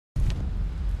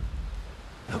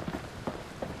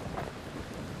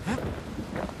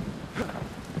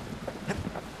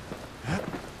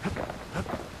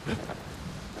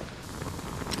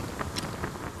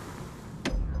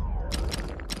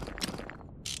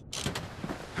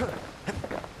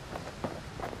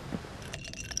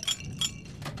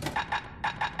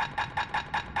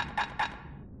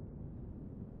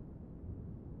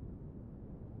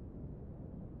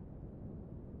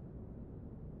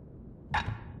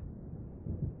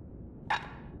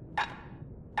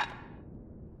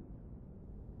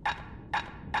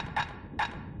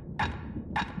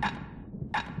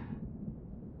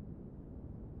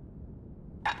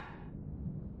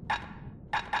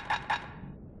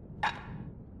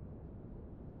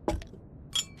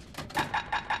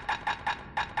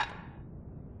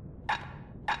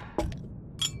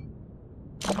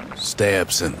The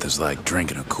absinthe is like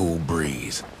drinking a cool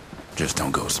breeze. Just don't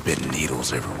go spitting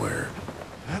needles everywhere.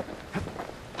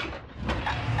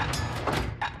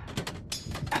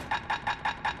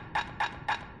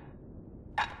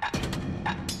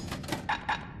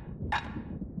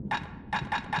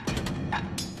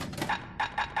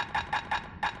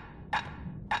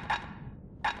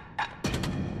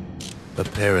 A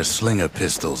pair of slinger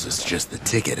pistols is just the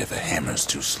ticket if a hammer's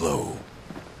too slow.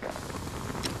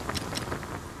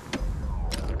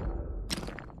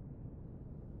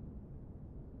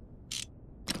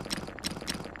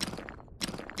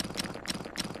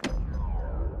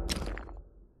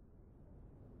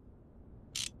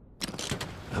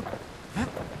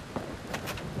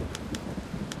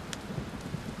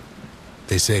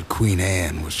 They said Queen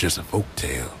Anne was just a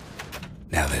folktale.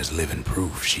 Now there's living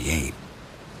proof she ain't.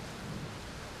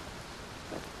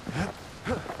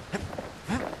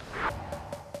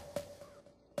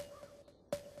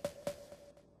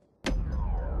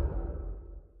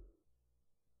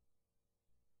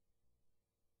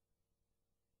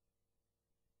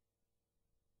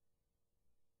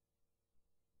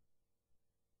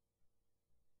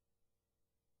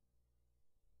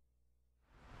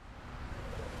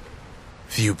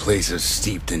 Few places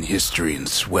steeped in history and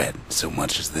sweat so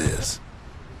much as this.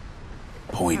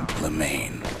 Point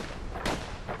Lemaign.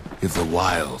 If the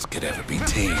wilds could ever be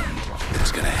tamed, it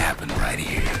was gonna happen right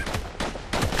here.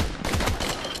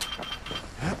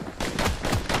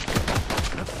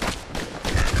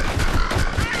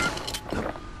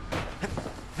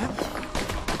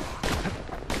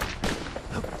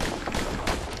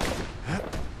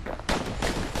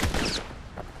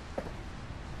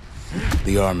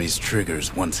 The Army's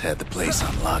triggers once had the place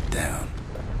on lockdown.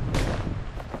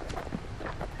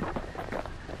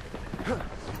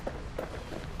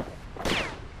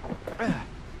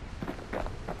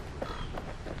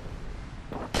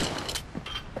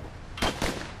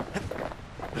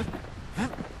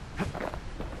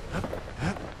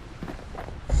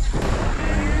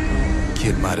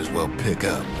 Kid might as well pick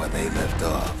up where they left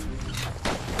off.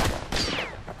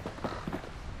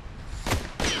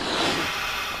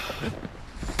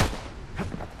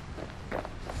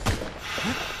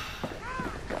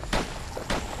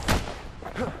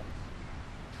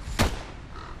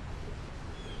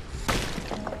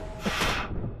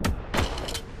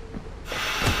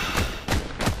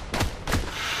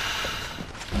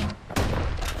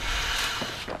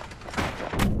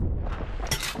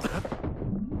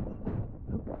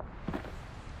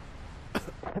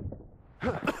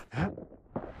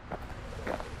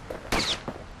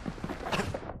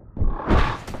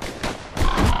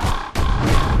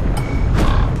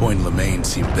 Point Lemaign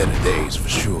seen better days for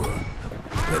sure,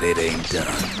 but it ain't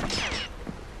done.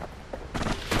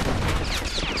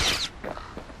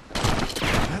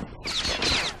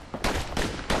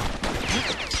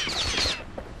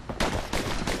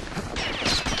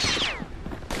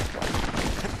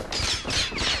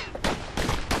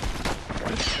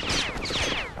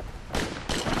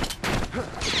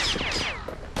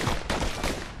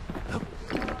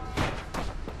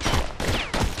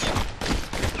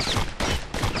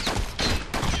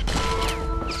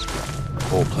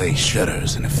 Whole place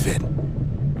shudders in a fit.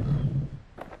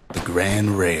 The grand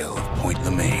rail of Point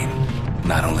Lemaign.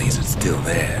 Not only is it still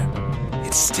there,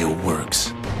 it still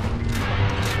works.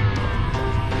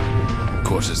 Of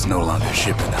course, it's no longer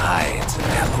shipping hides and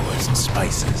alloys and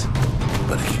spices,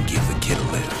 but it can give the kid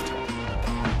a lift.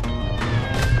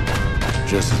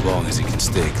 Just as long as he can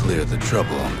stay clear of the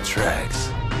trouble on the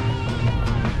tracks.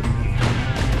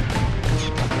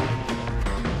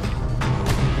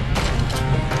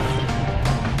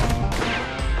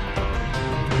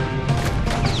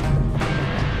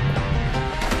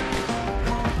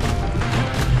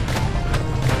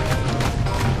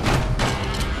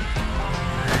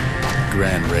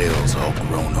 Grand rails all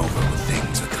grown over with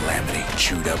things the Calamity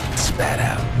chewed up and spat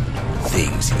out.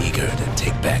 Things eager to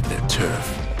take back their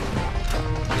turf.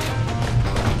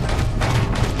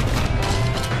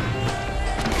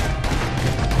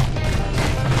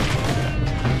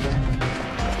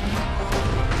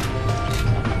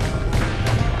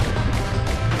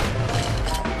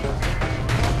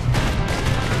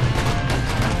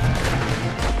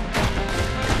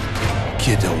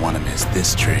 Kid don't want to miss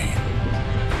this train.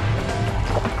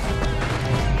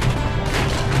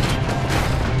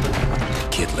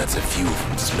 Kid lets a few of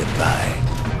them slip by.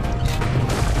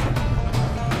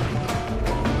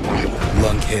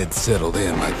 Lunkheads settled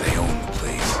in like they own the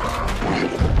place.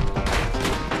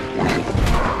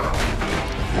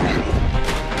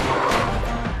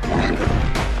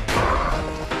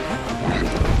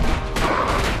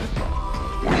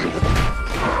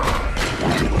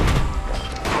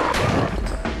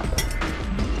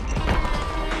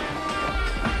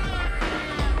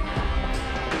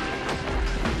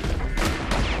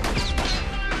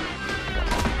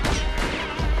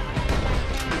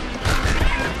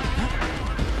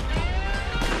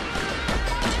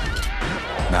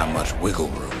 wiggle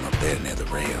room up there near the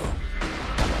rail.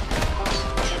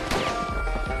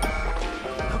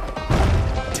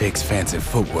 Takes fancy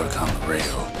footwork on the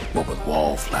rail, what with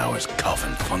wallflowers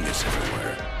coughing fungus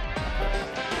everywhere.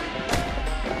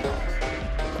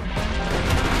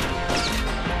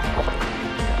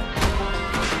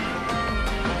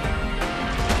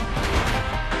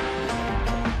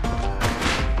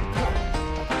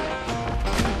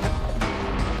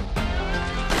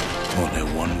 Only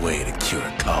one way to cure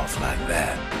a cough like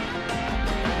that.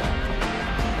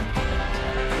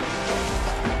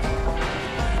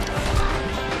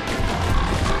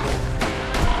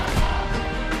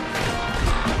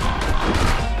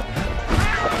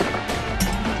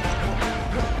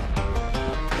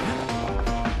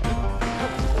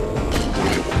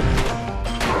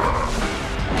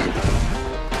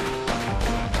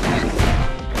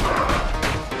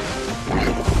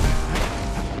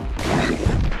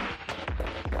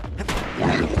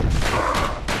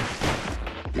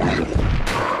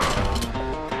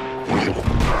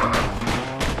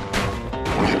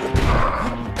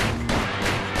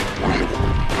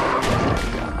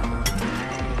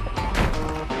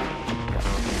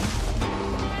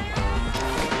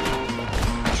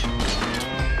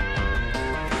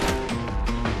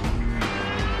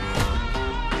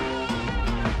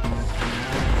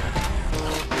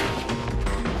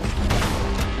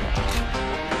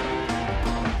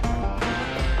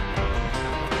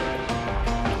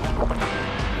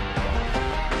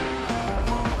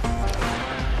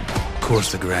 Of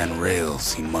course, the Grand Rail's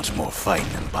seen much more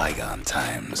fighting in bygone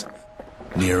times.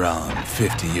 Near on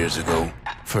 50 years ago,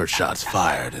 first shots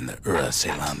fired in the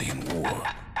Ura-Celandian War.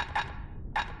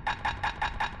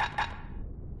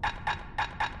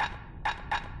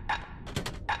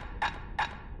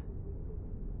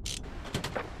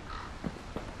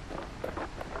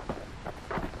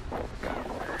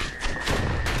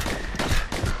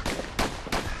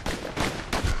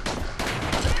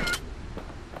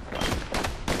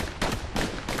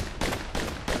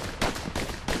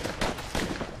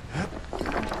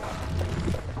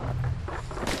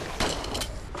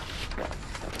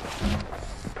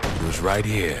 Right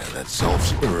here that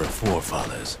Zolf's Ura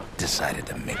forefathers decided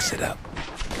to mix it up.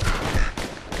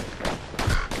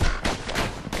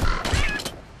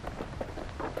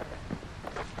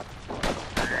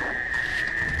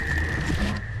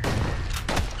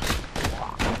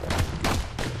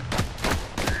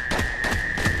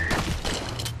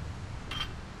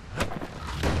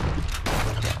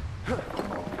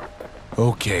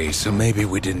 Okay, so maybe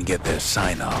we didn't get their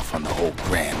sign-off on the whole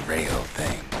Grand Rail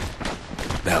thing.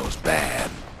 That was bad.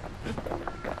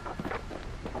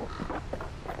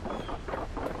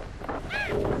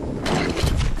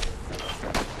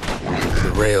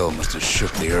 The rail must have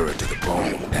shook the Ura to the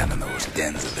bone down in those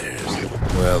dens of theirs.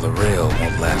 Well, the rail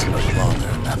won't last much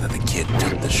longer now that the kid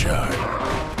took the shard.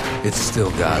 It's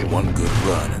still got one good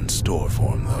run in store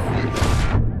for him,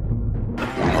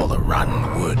 though. All the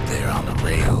rotten wood there on the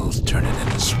rails turn it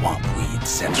into swamp weed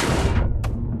central.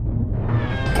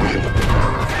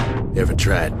 Ever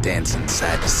tried dancing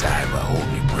side to side while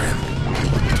holding your breath?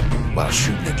 While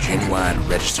shooting a genuine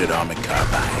registered army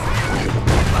carbine?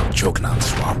 While choking on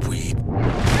swamp weed?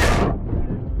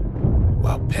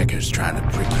 While peckers trying to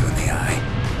prick you in the eye?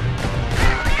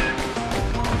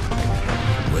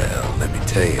 Well, let me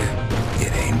tell you,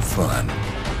 it ain't fun.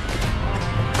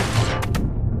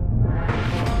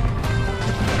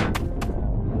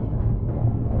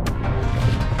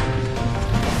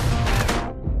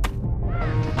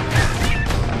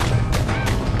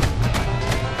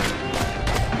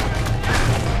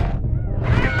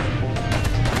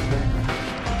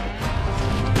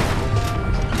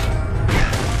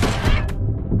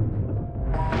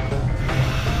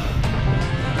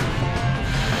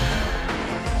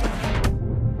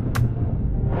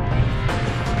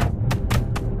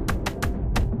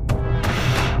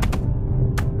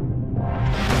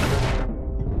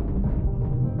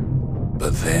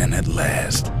 But then, at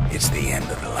last, it's the end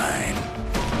of the line.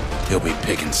 He'll be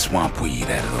picking swamp weed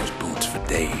out of those boots for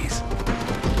days.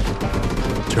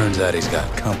 Turns out he's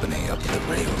got company up at the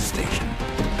rail station,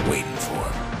 waiting for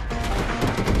him.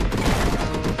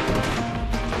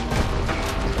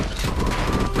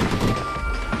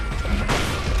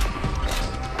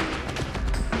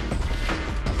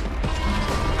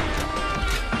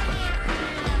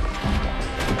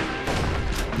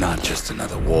 Not just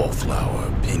another wallflower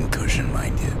or pincushion,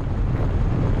 mind you.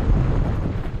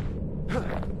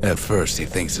 At first he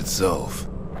thinks it's Zolf.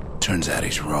 Turns out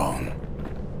he's wrong.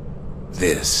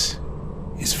 This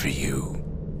is for you,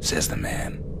 says the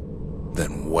man.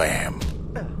 Then wham!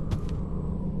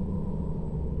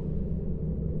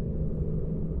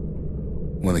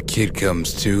 When the kid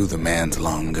comes to, the man's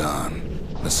long gone,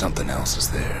 but something else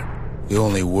is there. The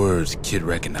only words kid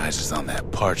recognizes on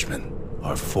that parchment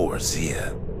are for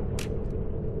Zia.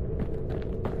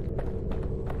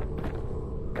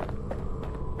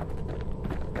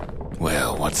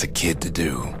 Well, what's a kid to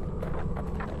do?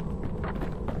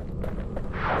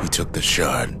 He took the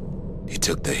shard, he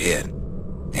took the hit,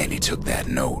 and he took that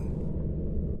note.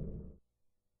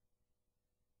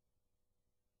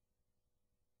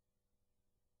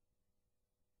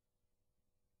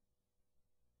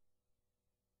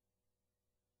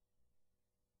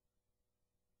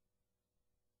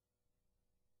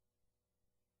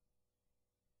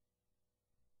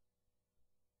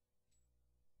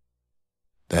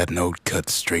 That note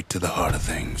cuts straight to the heart of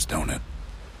things, don't it?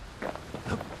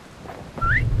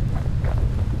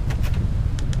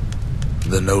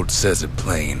 The note says it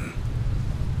plain.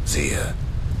 Zia,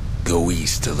 go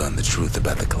east to learn the truth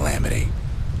about the Calamity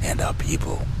and our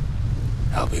people.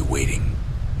 I'll be waiting.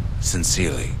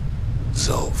 Sincerely,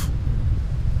 Zulf.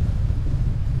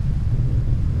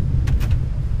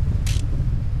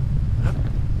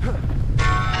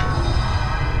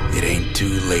 It ain't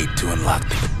too late to unlock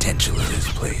the potential of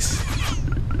this place.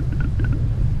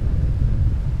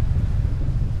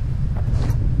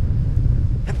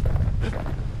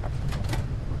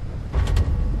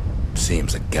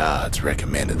 Seems the gods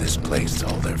recommended this place to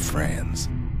all their friends.